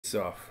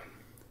Lights off.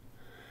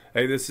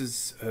 Hey, this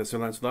is Sir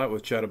Lancelot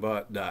with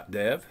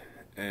Chatobot.dev,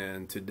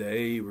 and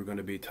today we're going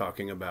to be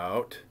talking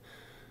about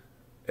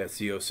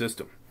SEO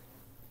system.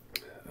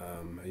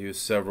 I use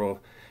several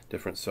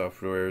different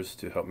softwares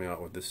to help me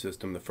out with this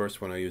system. The first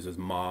one I use is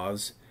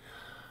Moz.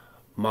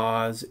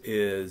 Moz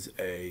is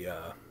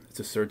it's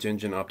a search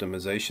engine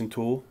optimization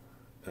tool.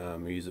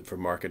 We use it for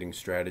marketing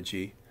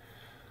strategy.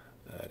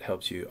 It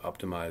helps you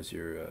optimize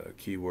your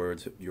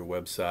keywords, your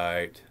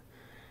website,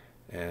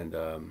 and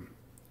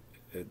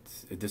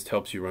it just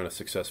helps you run a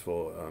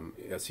successful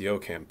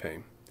SEO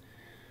campaign.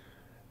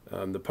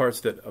 The parts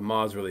that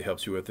Moz really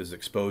helps you with is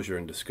exposure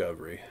and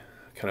discovery,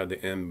 kind of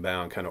the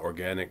inbound, kind of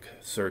organic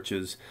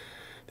searches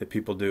that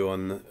people do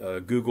on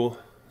Google.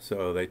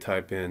 So they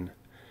type in,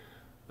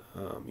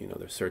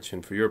 they're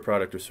searching for your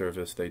product or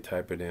service, they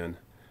type it in,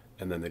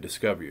 and then they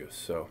discover you.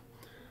 So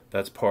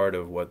that's part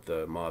of what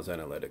the Moz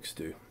analytics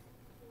do.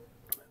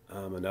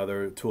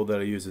 Another tool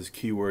that I use is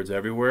Keywords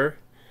Everywhere.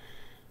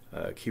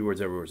 Keywords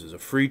Everywhere is a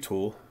free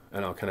tool,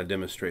 and I'll kind of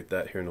demonstrate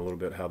that here in a little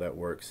bit how that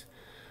works.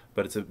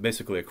 But it's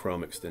basically a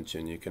Chrome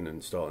extension. You can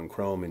install it in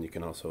Chrome, and you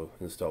can also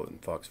install it in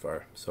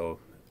Foxfire. So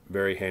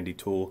very handy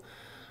tool.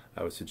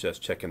 I would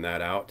suggest checking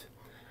that out.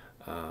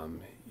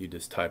 You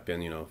just type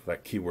in,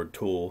 like keyword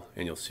tool,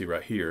 and you'll see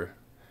right here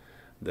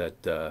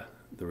that the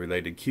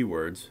related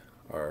keywords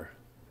are,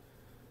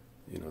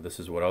 this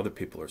is what other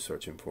people are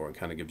searching for, and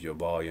kind of gives you a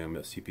volume, a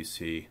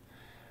CPC,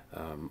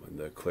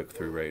 the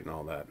click-through rate, and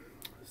all that.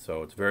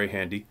 So it's very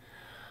handy.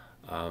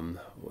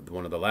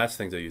 One of the last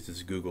things I use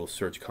is Google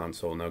Search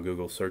Console. Now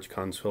Google Search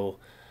Console,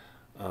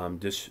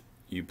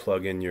 you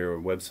plug in your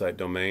website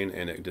domain,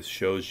 and it just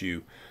shows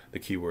you the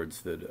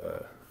keywords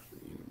that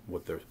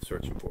what they're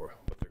searching for,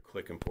 what they're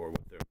clicking for,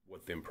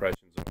 what the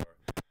impressions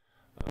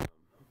are,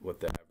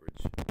 what the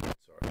average hits are.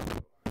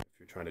 So if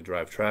you're trying to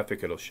drive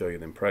traffic, it'll show you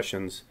the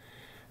impressions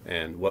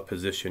and what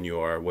position you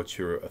are, what's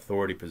your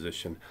authority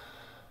position,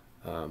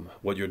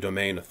 what your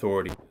domain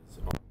authority is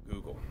on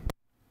Google.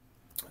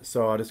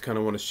 So I just kind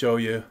of want to show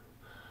you,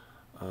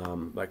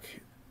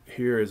 like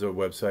here is a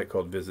website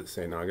called Visit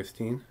St.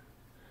 Augustine,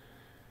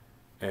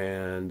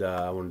 and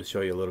I wanted to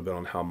show you a little bit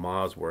on how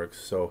Moz works.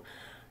 So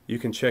you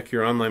can check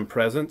your online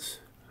presence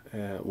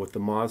with the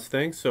Moz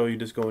thing. So you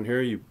just go in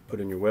here, you put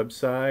in your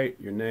website,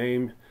 your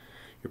name,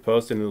 your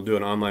post, and it'll do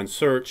an online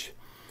search,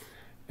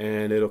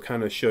 and it'll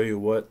kind of show you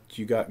what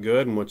you got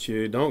good and what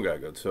you don't got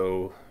good.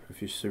 So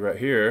if you see right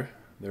here,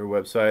 their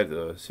website,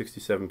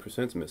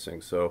 67% is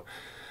missing. So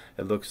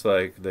it looks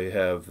like they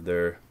have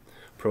their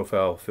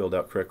profile filled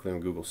out correctly on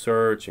Google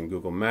Search and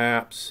Google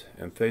Maps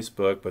and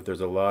Facebook, but there's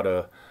a lot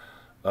of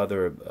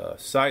other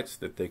sites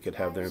that they could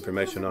have their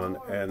information on.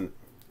 And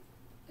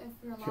if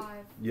you're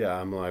live.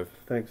 Yeah, I'm live.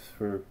 Thanks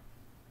for.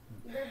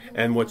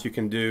 And what you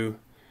can do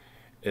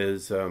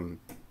is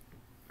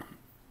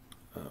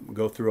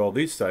go through all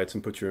these sites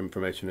and put your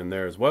information in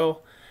there as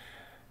well,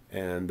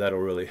 and that'll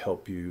really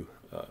help you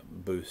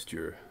boost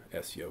your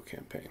SEO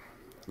campaign.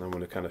 And I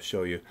want to kind of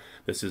show you,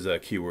 this is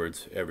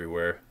Keywords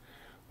Everywhere,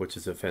 which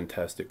is a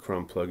fantastic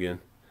Chrome plugin.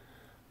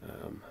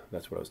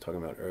 That's what I was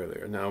talking about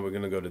earlier. Now we're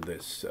going to go to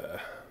this.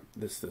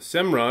 The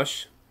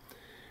SEMrush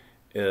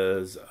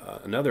is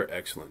another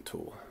excellent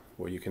tool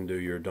where you can do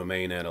your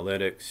domain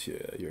analytics,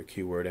 your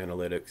keyword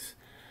analytics.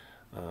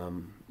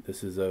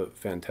 This is a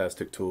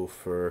fantastic tool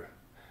for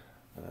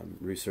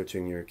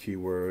researching your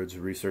keywords,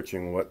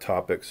 researching what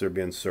topics are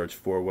being searched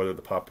for, what are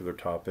the popular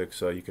topics.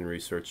 You can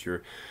research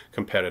your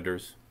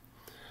competitors.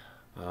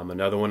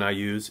 Another one I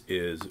use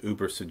is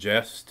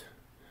Ubersuggest.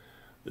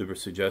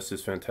 Ubersuggest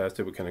is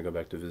fantastic. We kind of go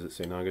back to Visit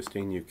St.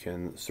 Augustine. You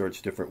can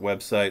search different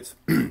websites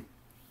and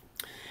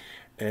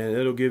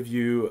it'll give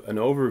you an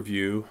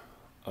overview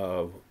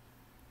of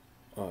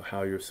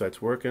how your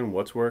site's working,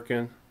 what's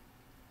working.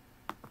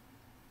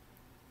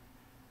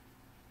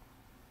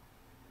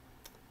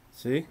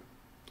 See?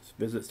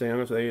 Visit St.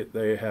 Augustine,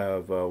 they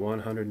have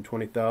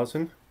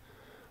 120,000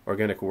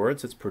 organic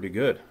words. That's pretty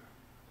good.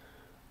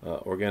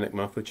 Organic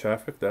monthly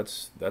traffic,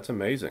 that's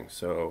amazing.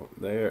 So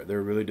they're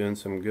really doing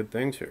some good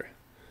things here.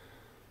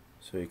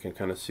 So you can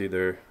kind of see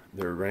their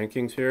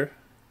rankings here.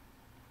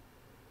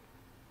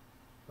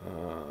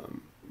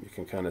 You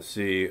can kind of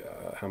see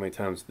how many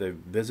times they've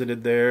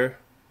visited there.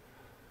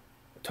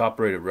 Top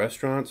rated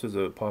restaurants is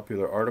a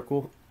popular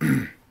article.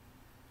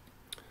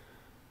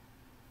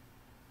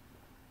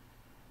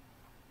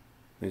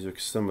 These are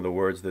some of the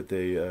words that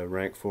they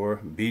rank for.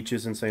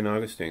 Beaches in St.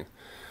 Augustine.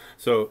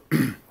 So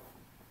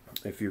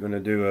if you're going to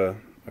do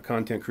a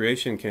content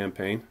creation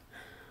campaign,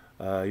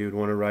 you would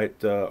want to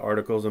write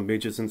articles on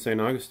beaches in St.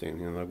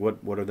 Augustine. Like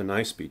what are the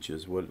nice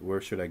beaches?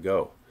 Where should I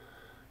go?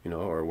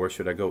 Or where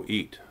should I go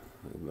eat?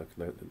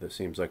 That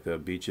seems like the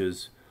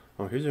beaches.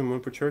 Oh, here's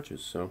one for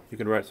churches. So you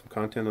could write some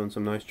content on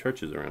some nice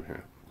churches around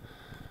here.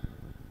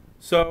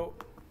 So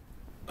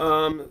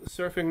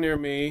surfing near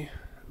me.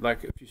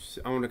 Like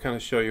I want to kind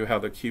of show you how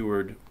the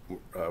keyword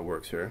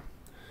works here.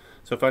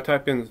 So if I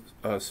type in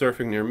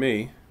surfing near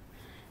me,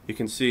 you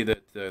can see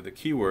that the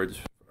keywords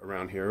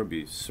around here would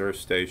be surf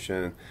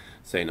station,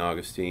 St.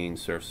 Augustine,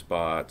 surf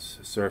spots,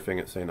 surfing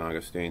at St.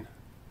 Augustine,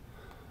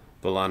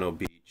 Volano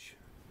Beach.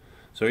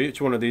 So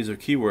each one of these are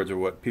keywords or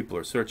what people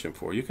are searching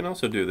for. You can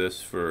also do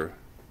this for,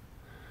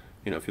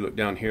 if you look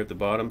down here at the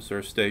bottom,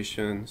 surf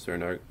station,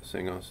 St.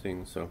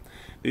 Augustine. So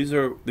these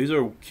are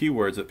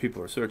keywords that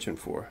people are searching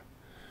for.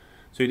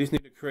 So you just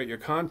need to create your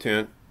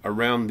content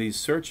around these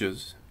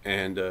searches,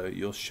 and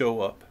you'll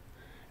show up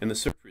in the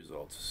search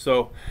results.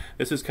 So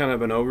this is kind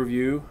of an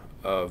overview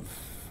of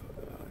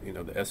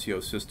the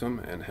SEO system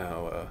and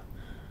how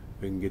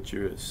we can get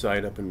your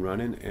site up and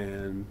running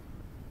and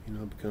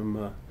become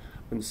I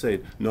wouldn't say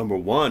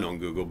 #1 on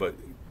Google, but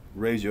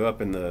raise you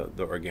up in the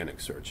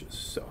organic searches.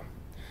 So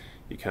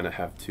you kind of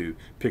have to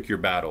pick your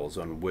battles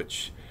on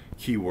which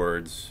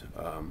keywords.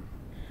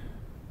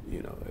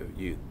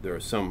 There are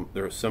some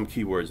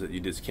keywords that you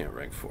just can't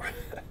rank for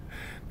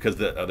because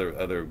the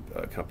other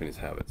companies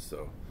have it.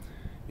 So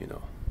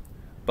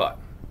but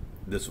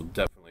this will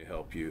definitely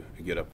help you get up